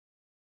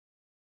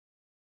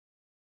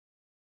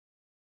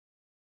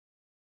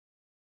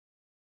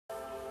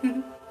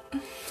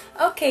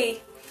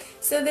Okay,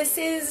 so this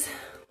is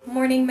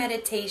morning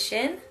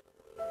meditation.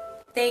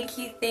 Thank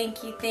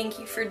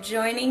you for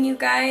joining, you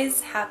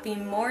guys. Happy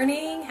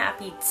morning,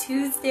 happy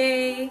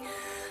Tuesday.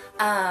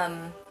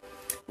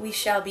 We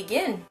shall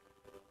begin.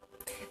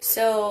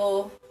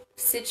 So,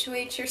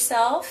 situate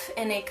yourself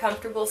in a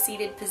comfortable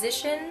seated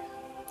position.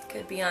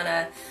 Could be on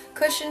a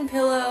cushion,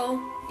 pillow.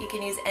 You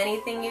can use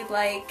anything you'd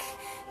like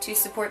to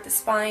support the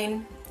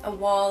spine, a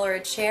wall or a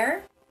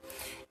chair.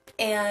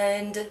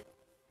 And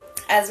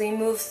as we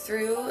move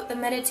through the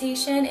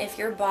meditation, if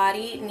your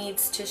body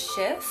needs to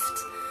shift,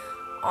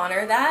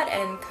 honor that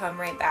and come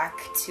right back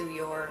to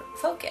your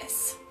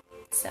focus.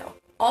 So,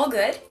 all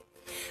good.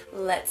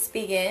 Let's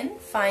begin.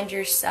 Find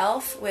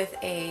yourself with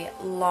a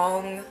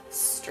long,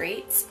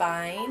 straight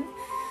spine,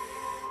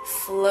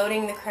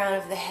 floating the crown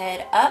of the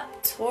head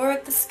up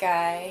toward the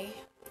sky.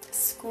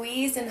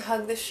 Squeeze and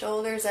hug the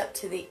shoulders up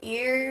to the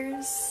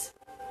ears.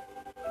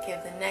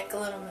 Give the neck a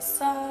little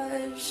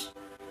massage.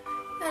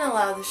 And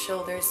allow the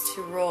shoulders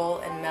to roll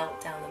and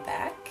melt down the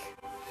back.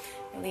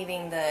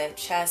 Leaving the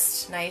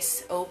chest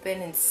nice,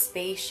 open, and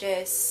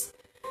spacious,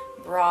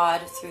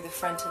 broad through the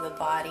front of the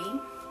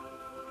body.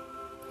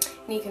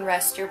 And you can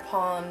rest your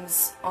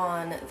palms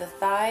on the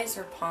thighs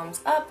or palms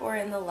up or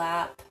in the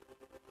lap.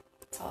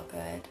 It's all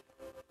good.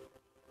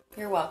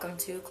 You're welcome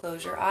to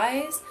close your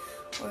eyes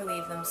or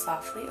leave them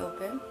softly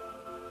open.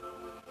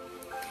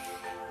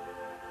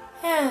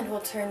 And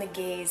we'll turn the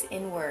gaze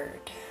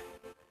inward.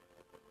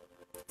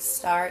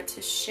 Start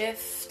to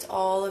shift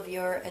all of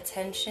your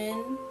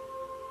attention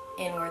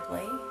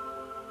inwardly.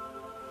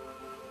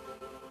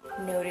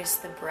 Notice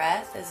the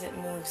breath as it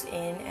moves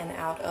in and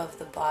out of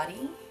the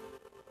body.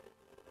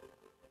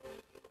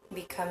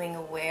 Becoming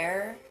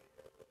aware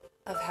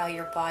of how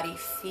your body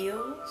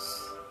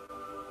feels.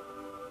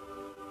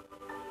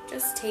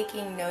 Just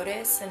taking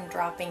notice and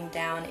dropping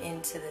down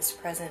into this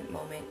present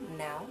moment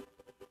now.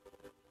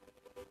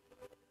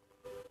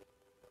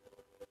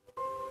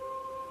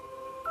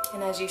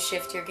 And as you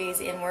shift your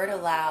gaze inward,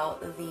 allow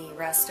the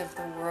rest of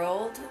the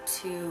world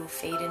to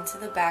fade into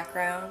the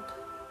background.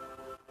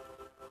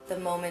 The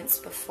moments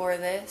before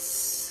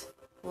this,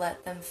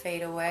 let them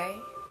fade away.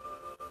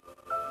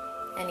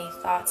 Any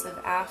thoughts of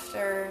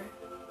after,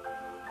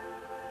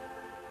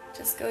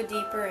 just go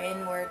deeper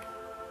inward,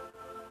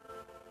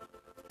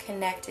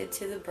 connected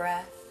to the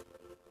breath.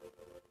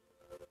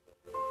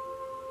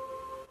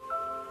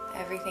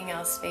 Everything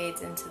else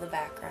fades into the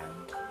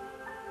background.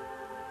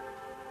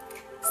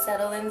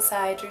 Settle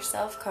inside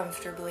yourself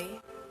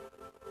comfortably.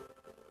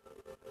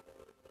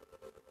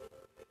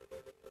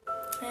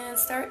 And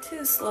start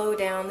to slow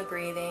down the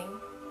breathing.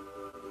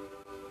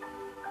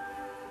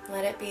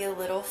 Let it be a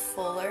little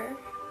fuller,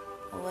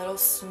 a little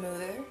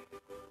smoother.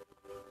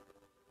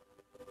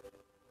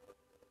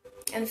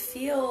 And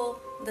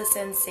feel the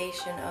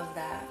sensation of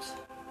that.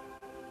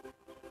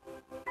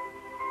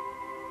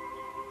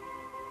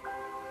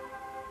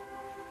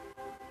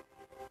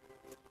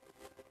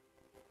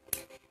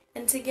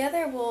 And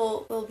together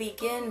we'll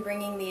begin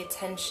bringing the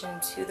attention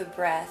to the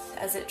breath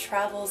as it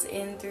travels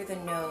in through the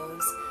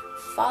nose.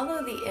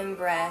 Follow the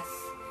in-breath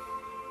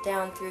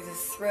down through the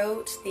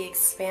throat, the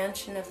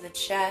expansion of the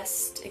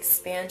chest,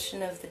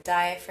 expansion of the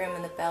diaphragm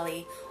and the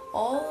belly,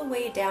 all the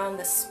way down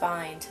the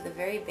spine to the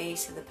very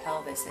base of the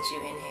pelvis as you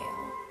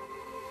inhale.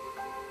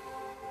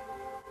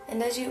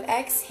 And as you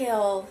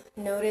exhale,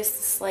 notice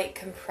the slight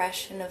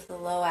compression of the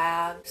low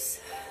abs,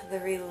 the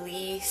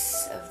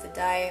release of the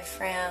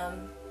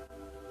diaphragm,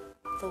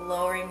 the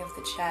lowering of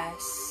the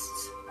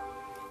chest.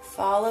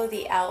 Follow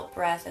the out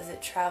breath as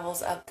it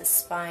travels up the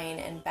spine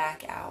and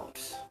back out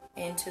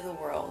into the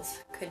world.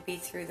 Could be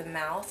through the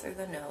mouth or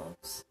the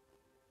nose.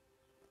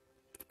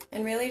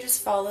 And really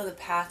just follow the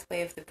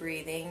pathway of the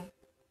breathing,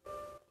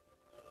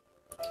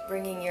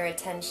 bringing your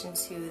attention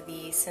to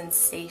the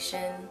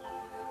sensation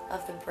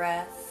of the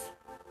breath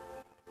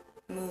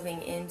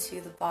moving into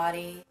the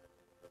body,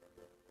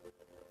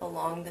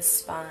 along the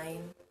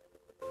spine.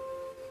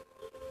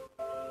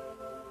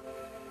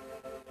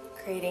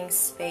 Creating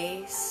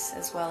space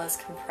as well as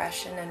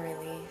compression and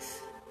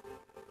release.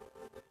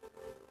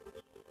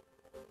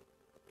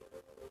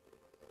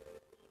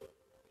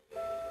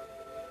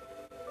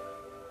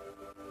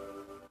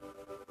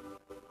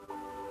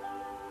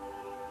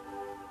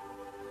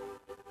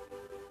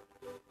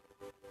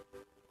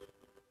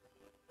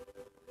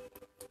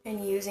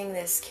 And using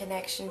this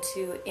connection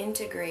to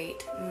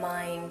integrate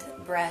mind,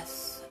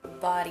 breath,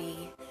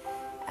 body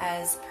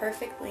as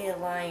perfectly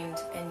aligned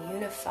and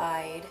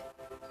unified,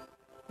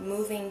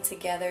 moving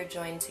together,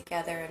 joined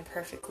together, and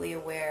perfectly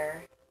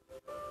aware,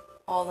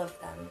 all of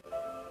them.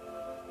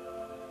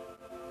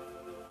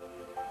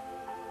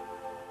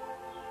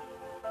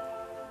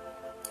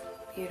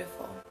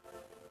 Beautiful.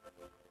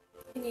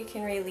 And you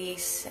can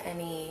release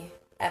any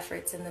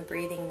efforts in the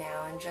breathing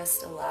now and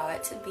just allow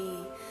it to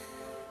be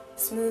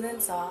smooth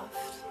and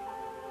soft.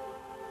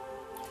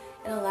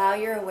 And allow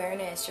your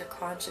awareness, your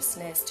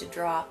consciousness to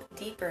drop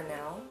deeper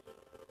now.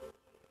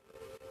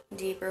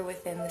 Deeper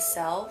within the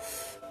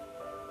self.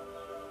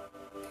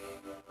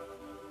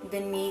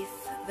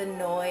 Beneath the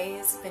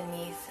noise,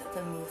 beneath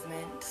the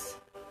movement,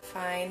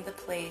 find the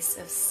place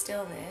of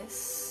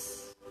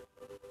stillness.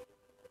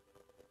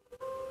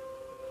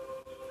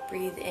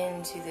 Breathe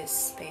into this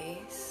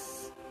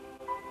space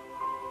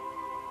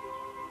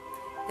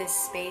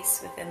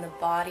within the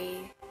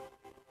body,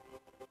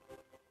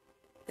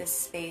 this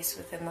space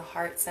within the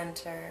heart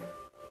center,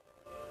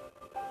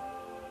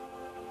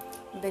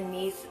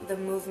 beneath the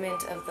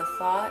movement of the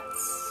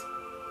thoughts,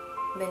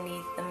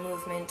 beneath the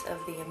movement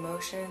of the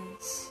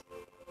emotions.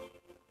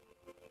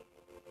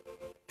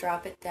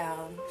 Drop it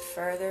down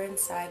further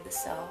inside the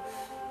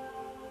self,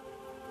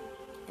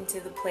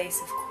 into the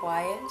place of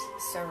quiet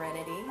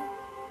serenity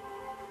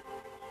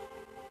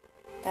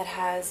that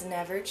has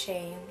never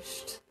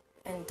changed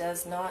and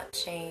does not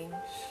change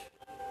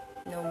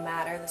no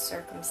matter the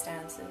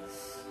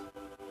circumstances.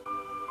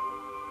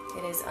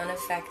 It is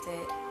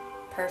unaffected,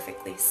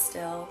 perfectly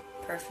still,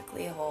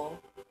 perfectly whole.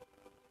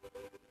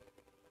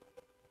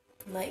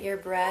 Let your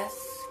breath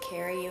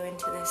carry you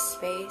into this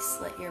space.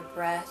 Let your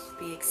breath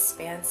be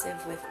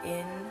expansive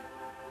within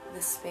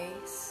the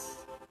space.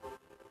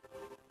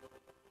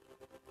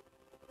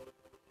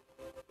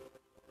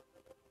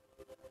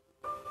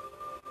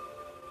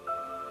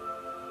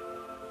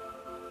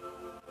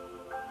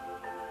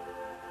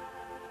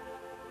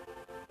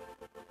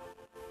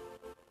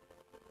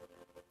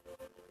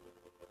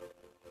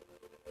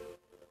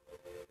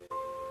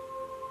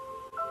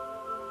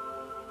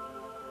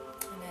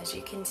 As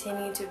you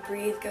continue to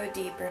breathe, go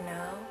deeper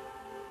now.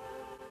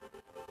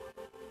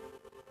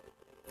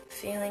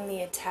 Feeling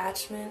the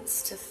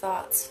attachments to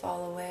thoughts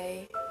fall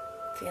away.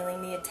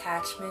 Feeling the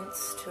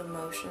attachments to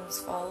emotions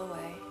fall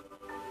away.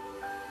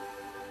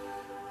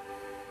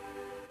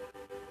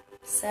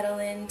 Settle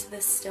into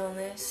the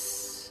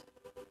stillness,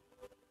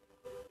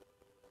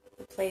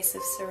 the place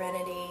of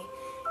serenity.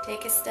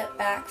 Take a step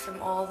back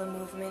from all the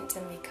movement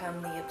and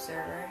become the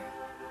observer.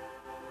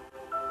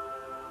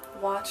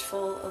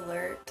 Watchful,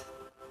 alert.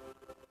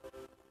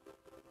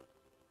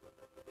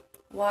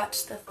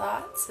 Watch the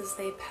thoughts as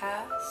they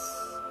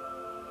pass.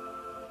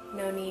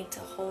 No need to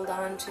hold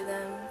on to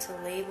them, to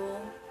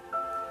label.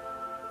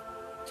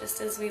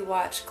 Just as we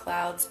watch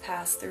clouds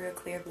pass through a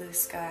clear blue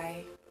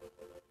sky,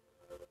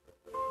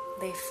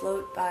 they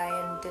float by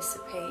and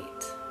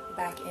dissipate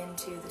back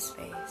into the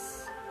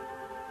space.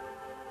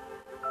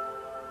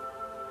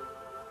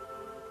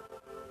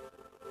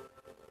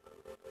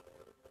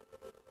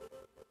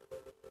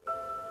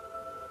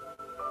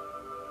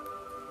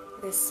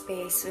 This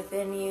space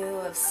within you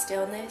of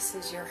stillness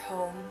is your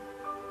home.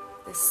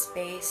 This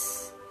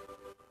space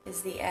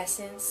is the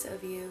essence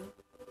of you.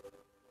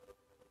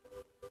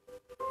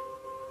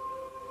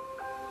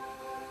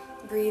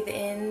 Breathe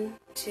in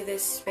to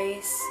this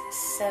space,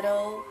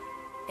 settle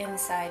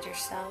inside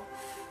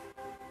yourself.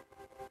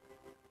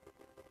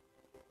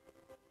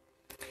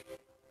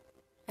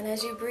 And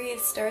as you breathe,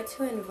 start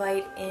to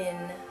invite in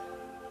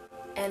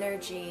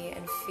energy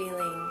and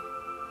feeling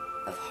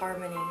of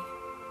harmony.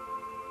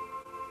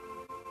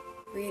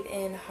 Breathe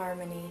in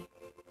harmony.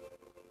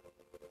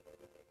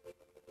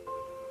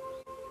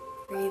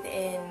 Breathe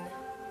in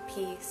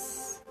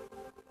peace.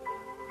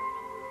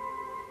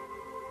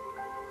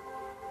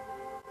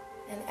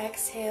 And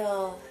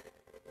exhale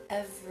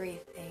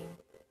everything.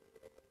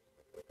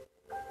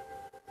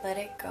 Let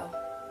it go.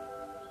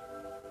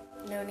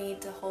 No need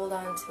to hold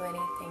on to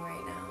anything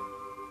right now.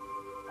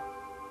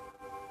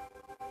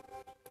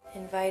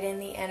 Invite in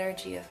the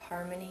energy of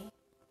harmony.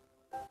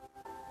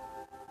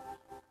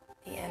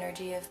 The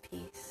energy of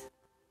peace.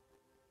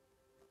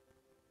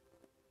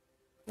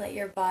 Let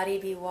your body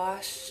be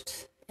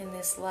washed in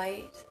this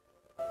light,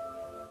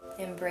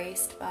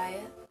 embraced by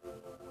it.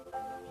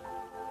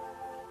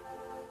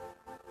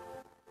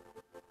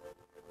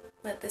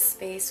 Let the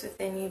space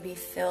within you be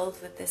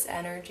filled with this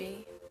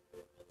energy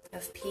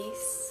of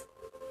peace,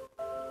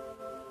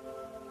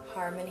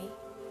 harmony.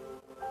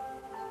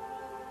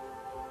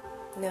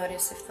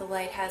 Notice if the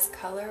light has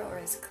color or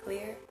is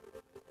clear.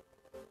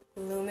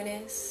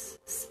 Luminous,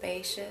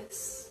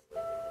 spacious.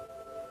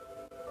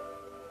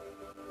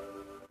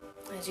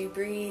 As you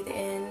breathe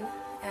in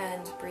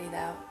and breathe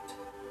out.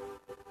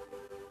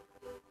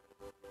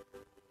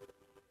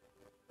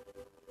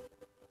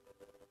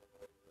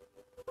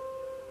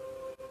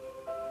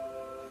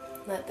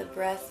 Let the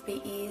breath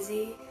be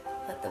easy.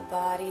 Let the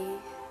body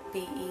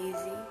be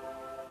easy.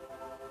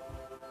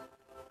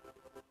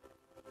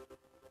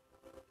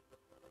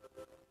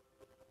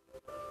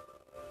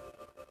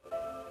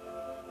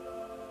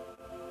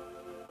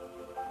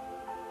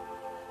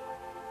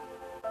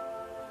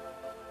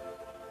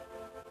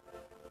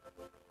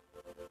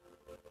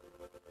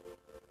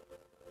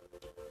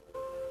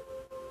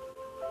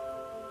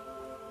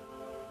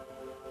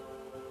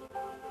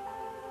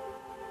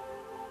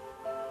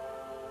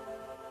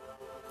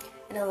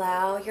 And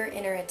allow your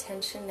inner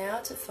attention now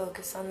to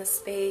focus on the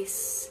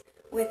space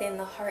within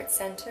the heart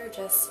center,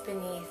 just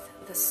beneath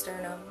the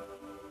sternum.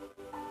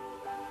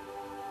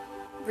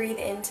 Breathe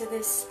into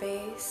this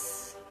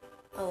space.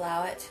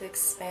 Allow it to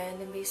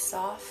expand and be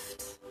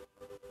soft.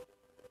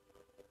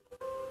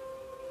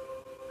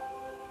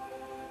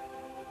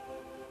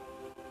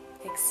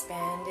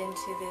 Expand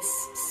into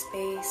this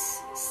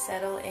space,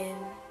 settle in.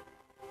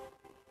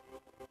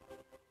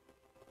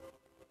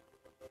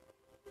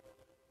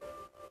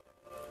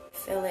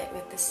 Fill it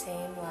with the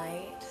same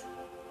light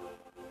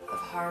of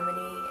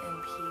harmony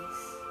and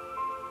peace.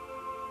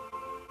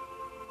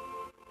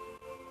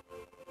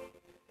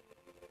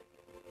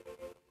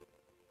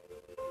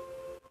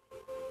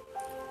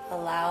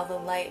 Allow the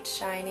light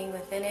shining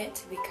within it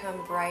to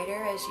become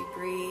brighter as you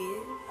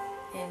breathe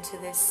into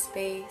this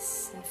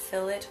space and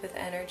fill it with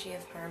energy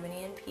of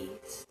harmony and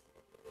peace.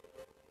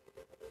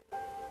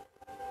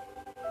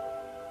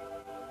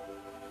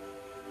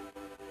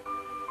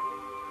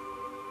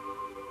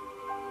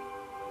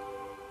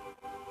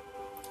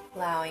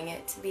 Allowing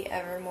it to be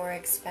ever more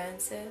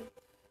expansive,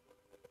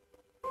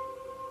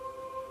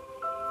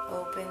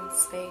 open,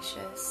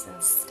 spacious,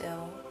 and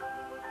still.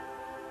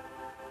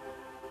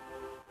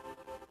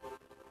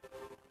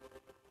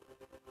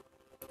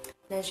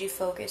 And as you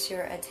focus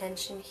your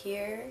attention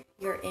here,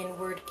 your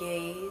inward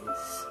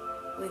gaze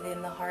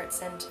within the heart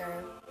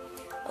center,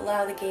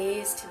 allow the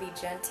gaze to be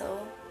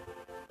gentle.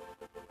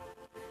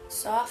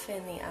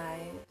 Soften the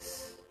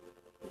eyes,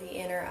 the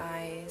inner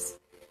eyes,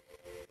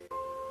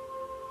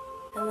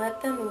 and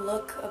let them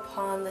look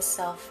upon the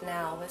self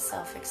now with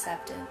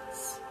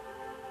self-acceptance.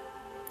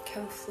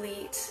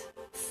 Complete,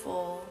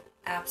 full,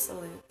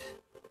 absolute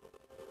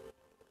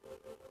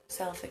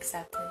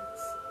self-acceptance.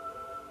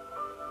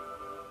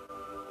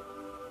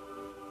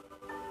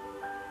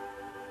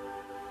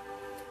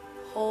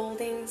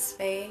 Holding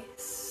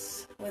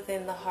space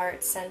within the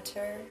heart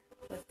center,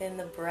 within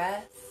the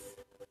breath,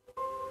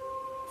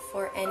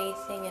 for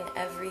anything and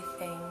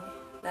everything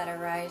that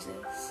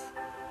arises.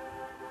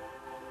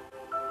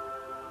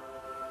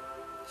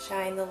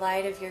 Shine the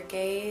light of your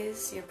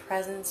gaze, your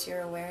presence,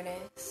 your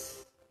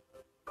awareness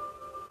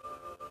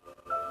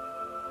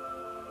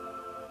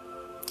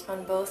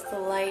on both the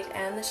light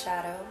and the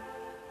shadow.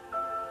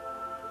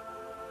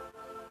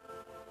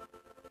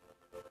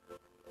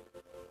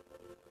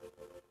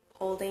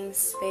 Holding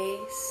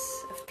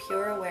space of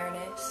pure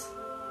awareness.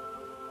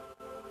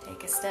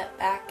 Take a step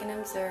back and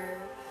observe.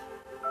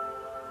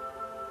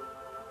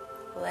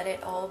 Let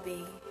it all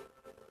be.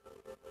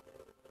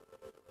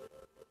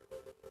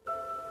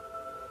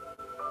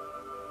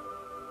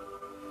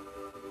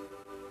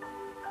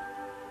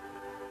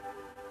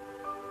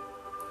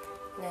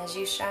 And as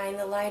you shine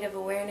the light of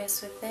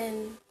awareness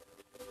within,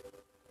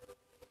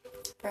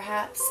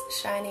 perhaps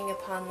shining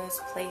upon those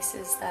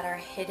places that are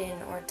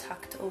hidden or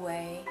tucked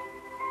away,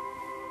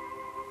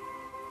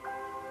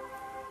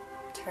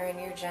 turn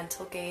your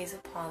gentle gaze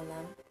upon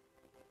them.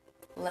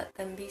 Let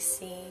them be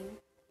seen.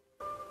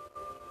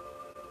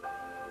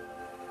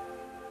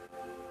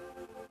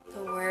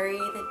 The worry,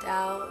 the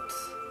doubt,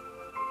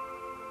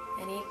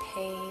 any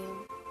pain,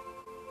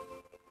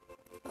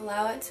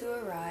 allow it to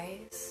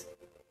arise.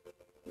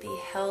 Be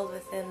held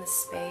within the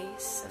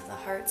space of the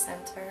heart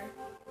center,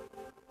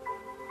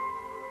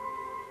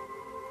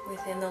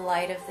 within the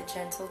light of the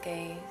gentle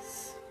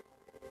gaze,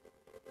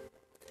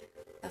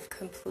 of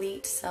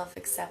complete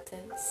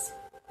self-acceptance.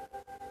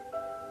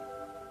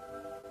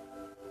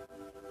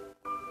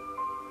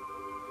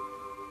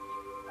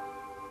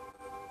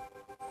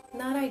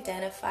 Not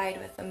identified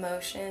with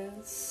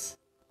emotions,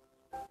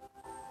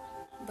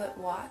 but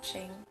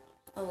watching,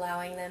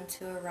 allowing them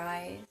to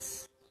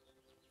arise,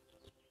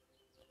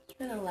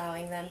 and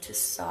allowing them to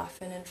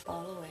soften and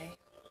fall away.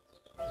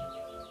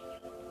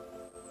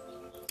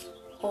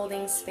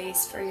 Holding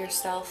space for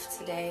yourself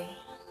today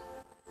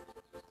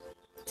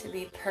to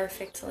be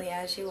perfectly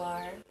as you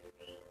are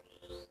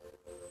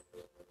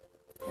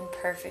and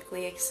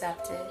perfectly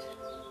accepted.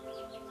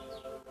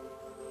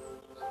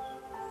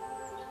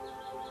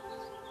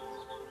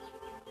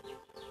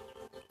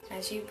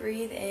 As you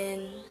breathe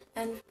in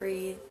and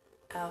breathe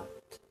out,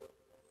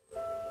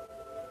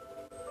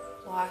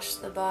 wash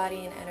the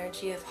body in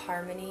energy of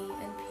harmony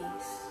and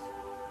peace.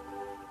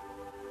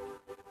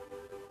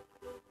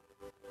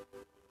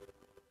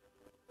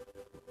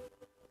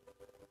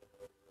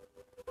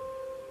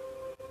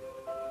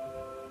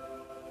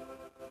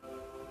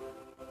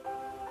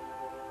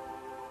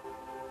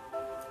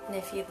 And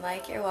if you'd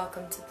like, you're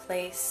welcome to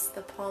place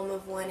the palm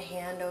of one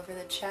hand over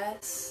the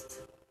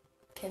chest,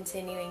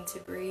 continuing to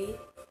breathe.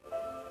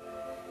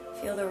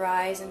 Feel the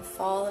rise and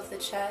fall of the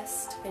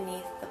chest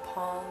beneath the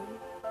palm.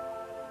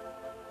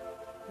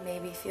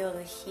 Maybe feel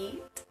the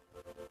heat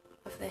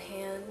of the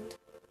hand.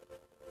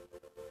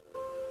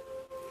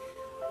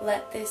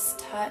 Let this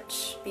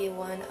touch be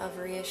one of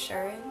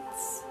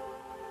reassurance,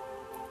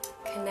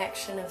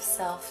 connection of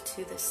self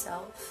to the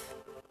self.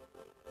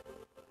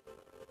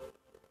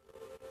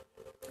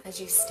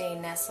 As you stay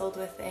nestled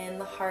within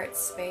the heart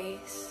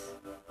space,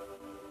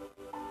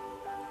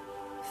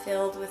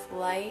 filled with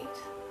light,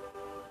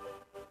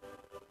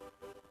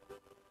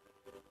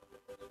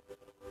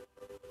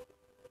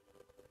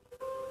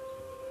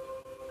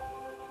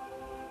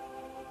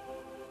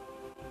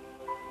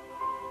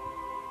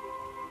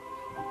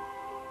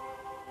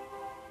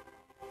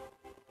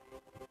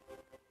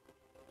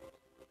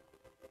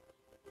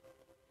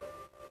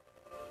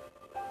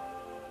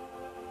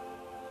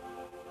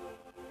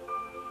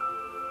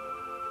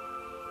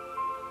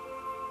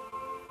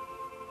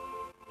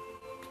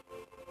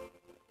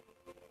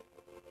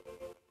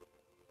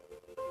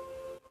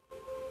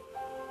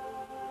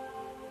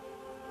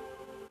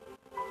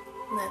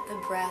 Let the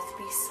breath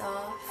be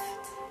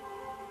soft.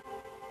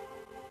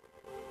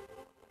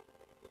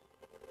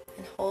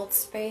 And hold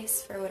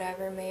space for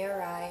whatever may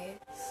arise.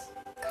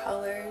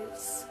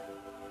 Colors,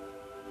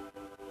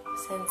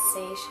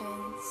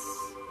 sensations,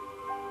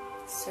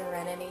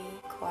 serenity,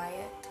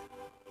 quiet.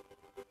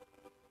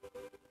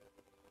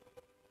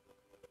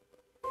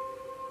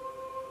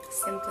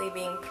 Simply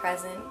being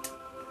present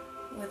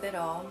with it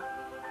all.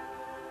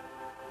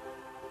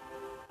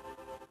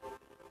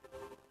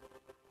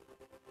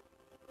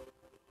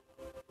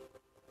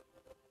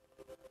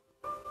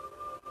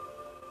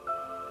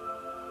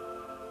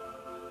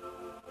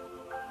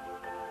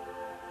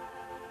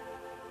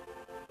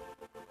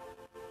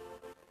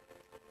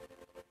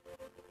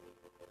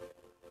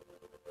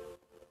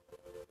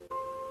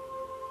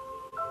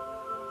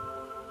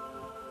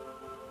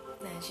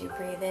 As you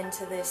breathe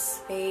into this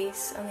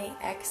space, on the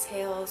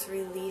exhales,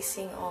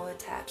 releasing all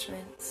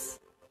attachments.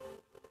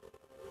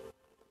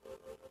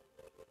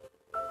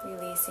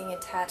 Releasing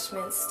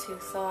attachments to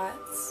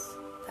thoughts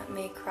that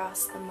may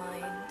cross the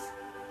mind.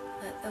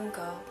 Let them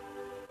go.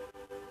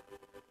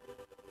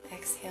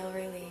 Exhale,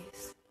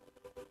 release.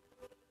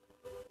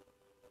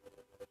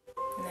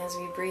 And as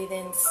we breathe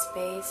in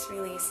space,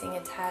 releasing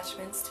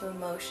attachments to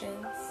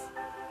emotions.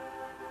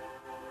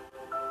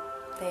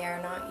 They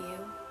are not you.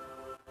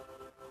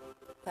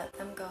 Let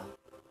them go.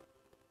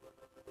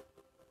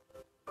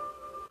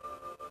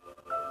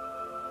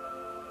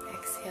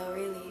 Exhale,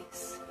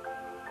 release.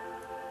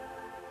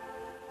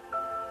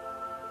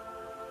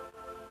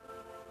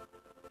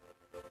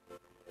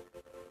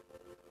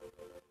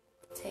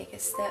 Take a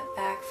step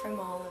back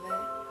from all of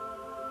it.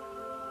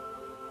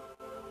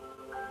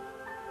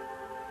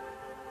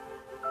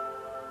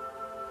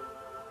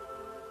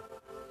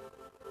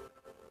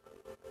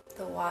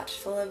 The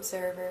watchful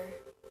observer,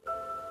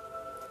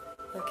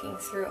 looking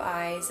through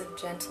eyes of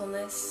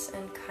gentleness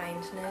and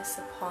kindness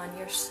upon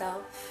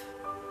yourself,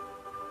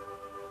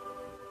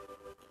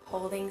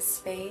 holding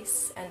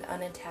space and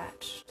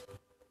unattached.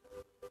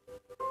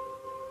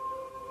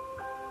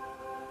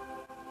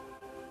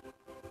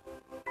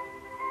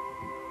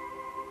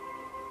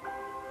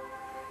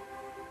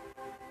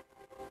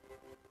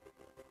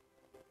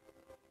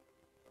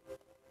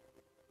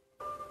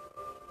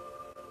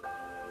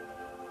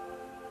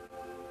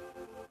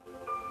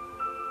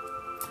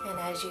 And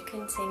as you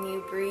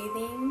continue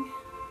breathing,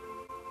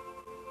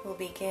 we'll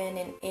begin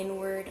an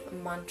inward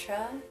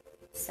mantra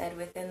said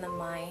within the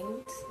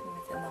mind and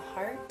within the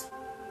heart.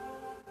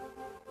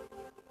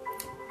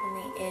 On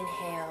the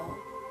inhale,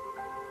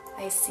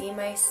 I see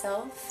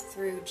myself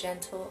through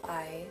gentle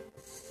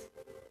eyes.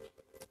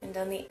 And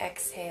on the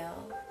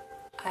exhale,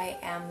 I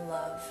am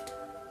loved.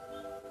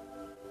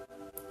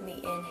 On the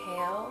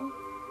inhale,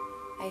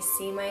 I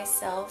see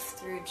myself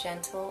through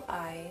gentle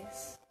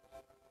eyes.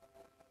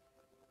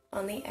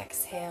 On the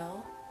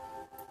exhale,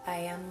 I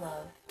am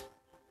loved.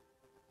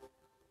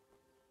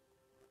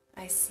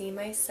 I see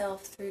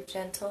myself through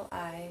gentle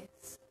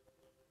eyes.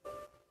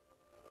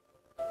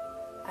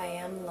 I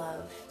am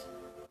loved.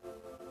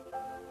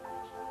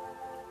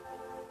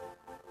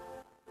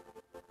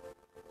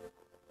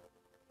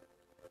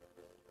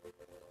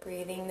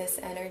 Breathing this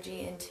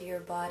energy into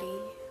your body.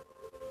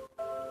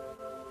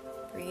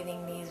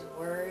 Breathing these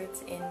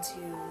words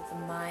into the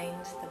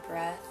mind, the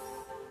breath.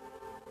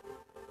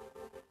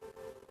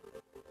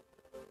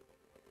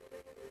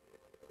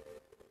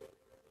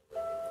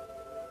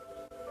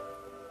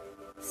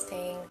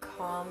 Staying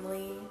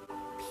calmly,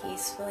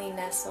 peacefully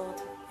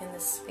nestled in the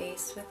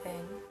space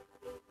within.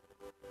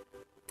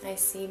 I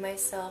see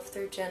myself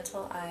through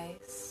gentle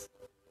eyes.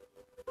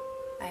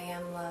 I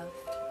am loved.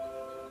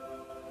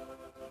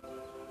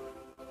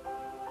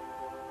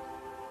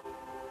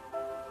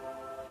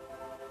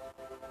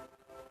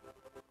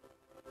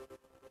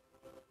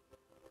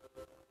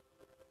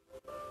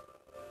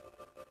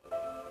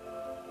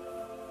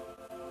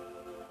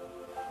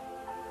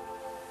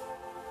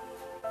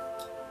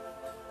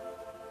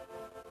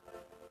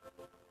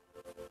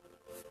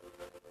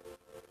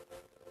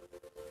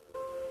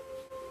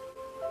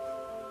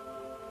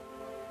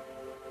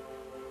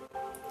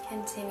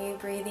 Continue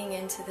breathing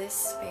into this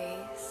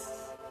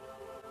space,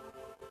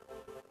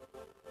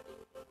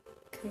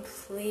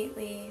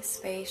 completely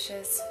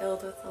spacious,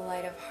 filled with the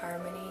light of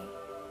harmony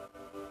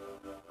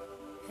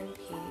and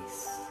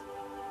peace.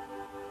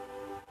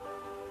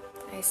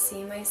 I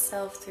see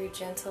myself through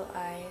gentle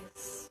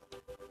eyes.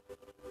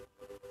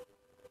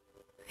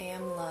 I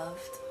am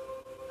loved.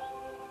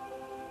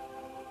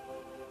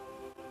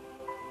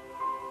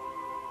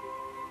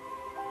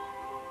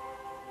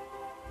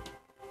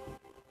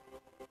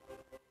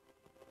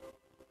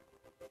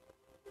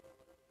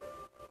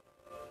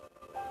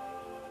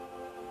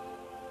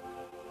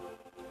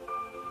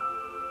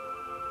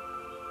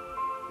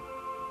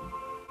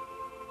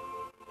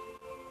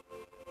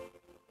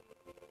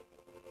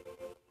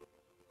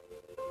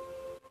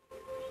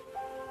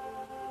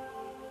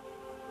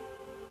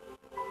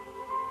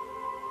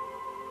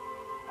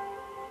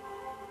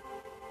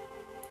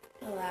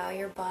 Allow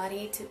your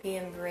body to be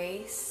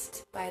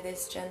embraced by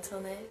this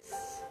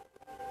gentleness.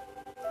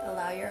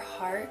 Allow your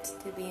heart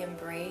to be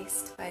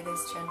embraced by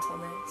this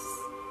gentleness.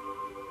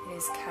 It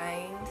is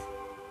kind,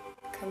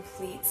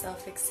 complete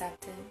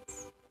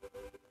self-acceptance,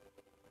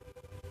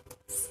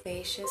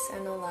 spacious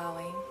and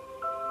allowing.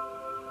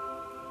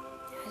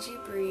 As you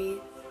breathe,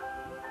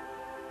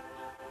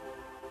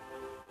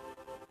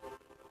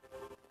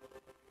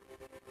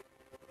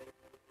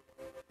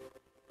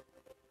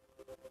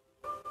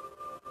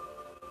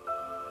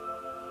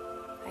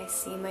 I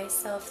see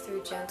myself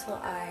through gentle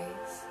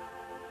eyes.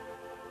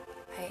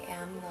 I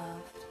am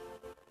loved.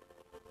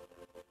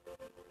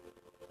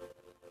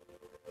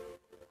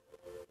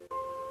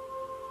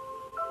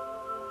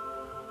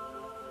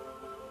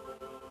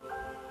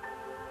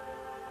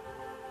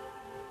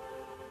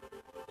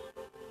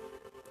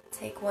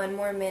 Take one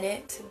more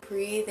minute to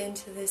breathe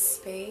into this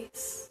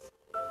space,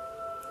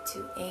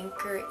 to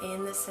anchor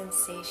in the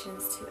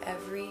sensations to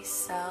every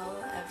cell,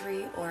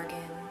 every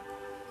organ,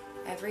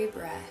 every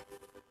breath.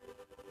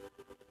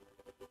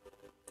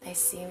 I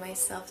see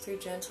myself through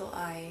gentle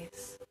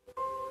eyes.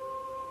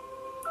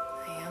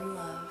 I am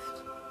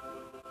loved.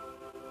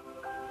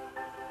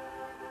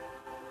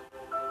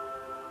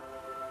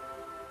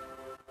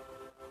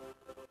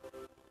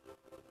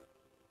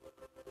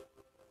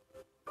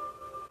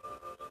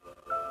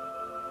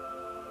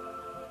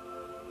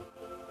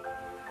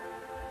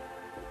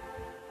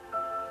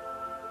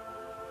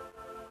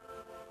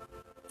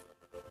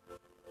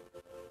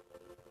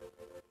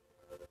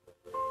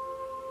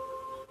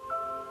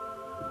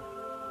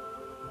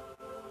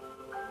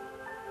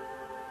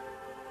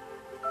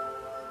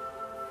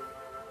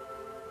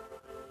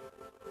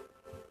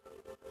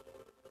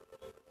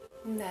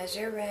 And as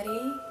you're ready,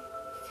 you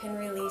can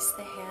release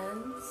the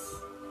hands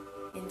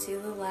into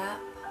the lap.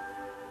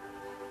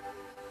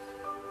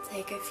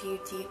 Take a few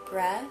deep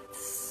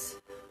breaths,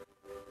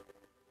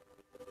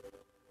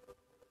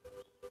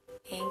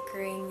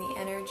 anchoring the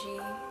energy,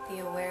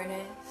 the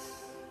awareness.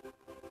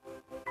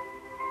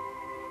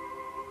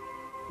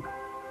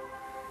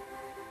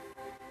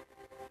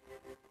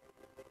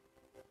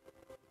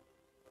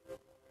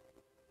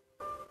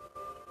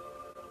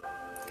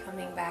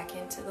 Coming back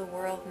into the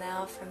world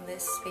now from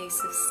this space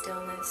of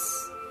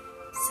stillness,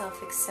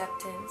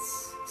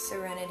 self-acceptance,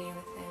 serenity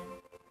within.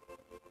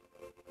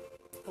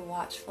 The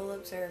watchful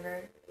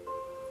observer.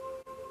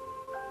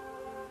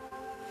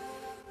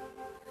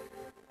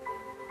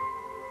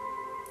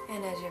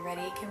 And as you're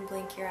ready, you can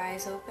blink your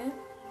eyes open.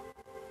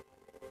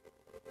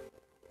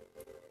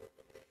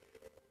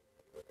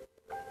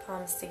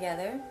 Palms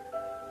together.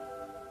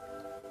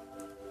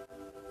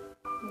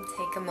 And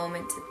take a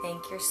moment to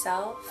thank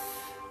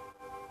yourself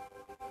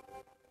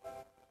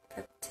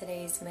for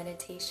today's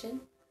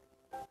meditation.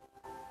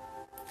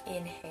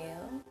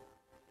 Inhale.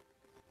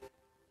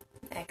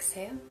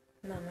 Exhale.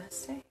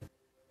 Namaste.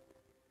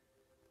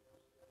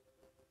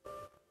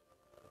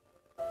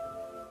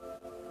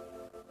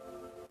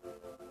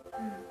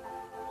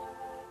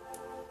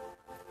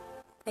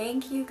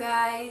 Thank you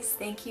guys.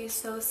 Thank you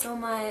so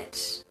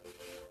much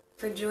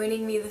for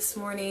joining me this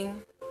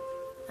morning.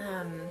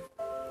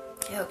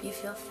 I hope you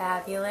feel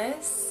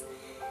fabulous.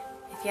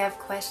 If you have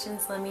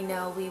questions, let me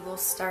know. We will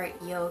start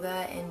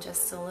yoga in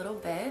just a little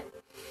bit.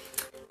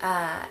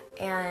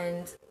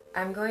 And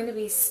I'm going to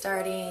be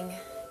starting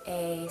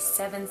a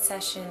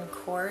 7-session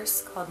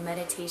course called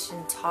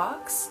Meditation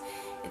Talks.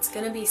 It's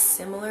going to be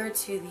similar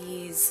to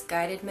these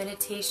guided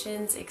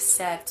meditations,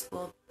 except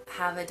we'll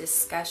have a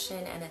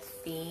discussion and a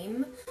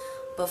theme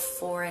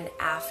before and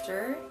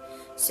after,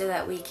 so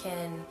that we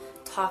can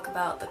talk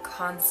about the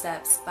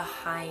concepts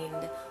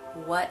behind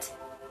what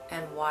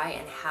and why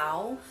and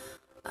how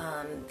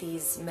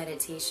these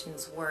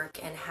meditations work,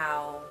 and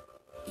how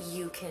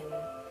you can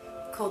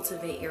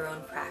cultivate your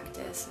own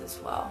practice as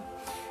well.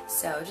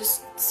 So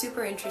just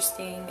super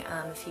interesting.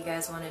 If you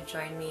guys want to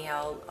join me,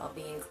 I'll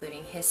be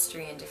including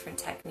history and different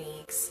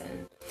techniques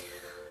and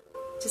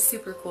just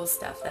super cool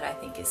stuff that I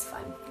think is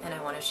fun and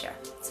I want to share.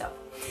 So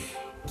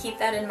keep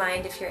that in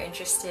mind. If you're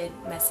interested,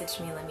 message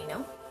me, let me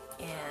know.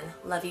 And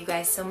love you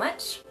guys so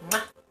much.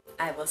 Mwah!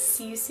 I will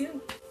see you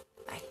soon.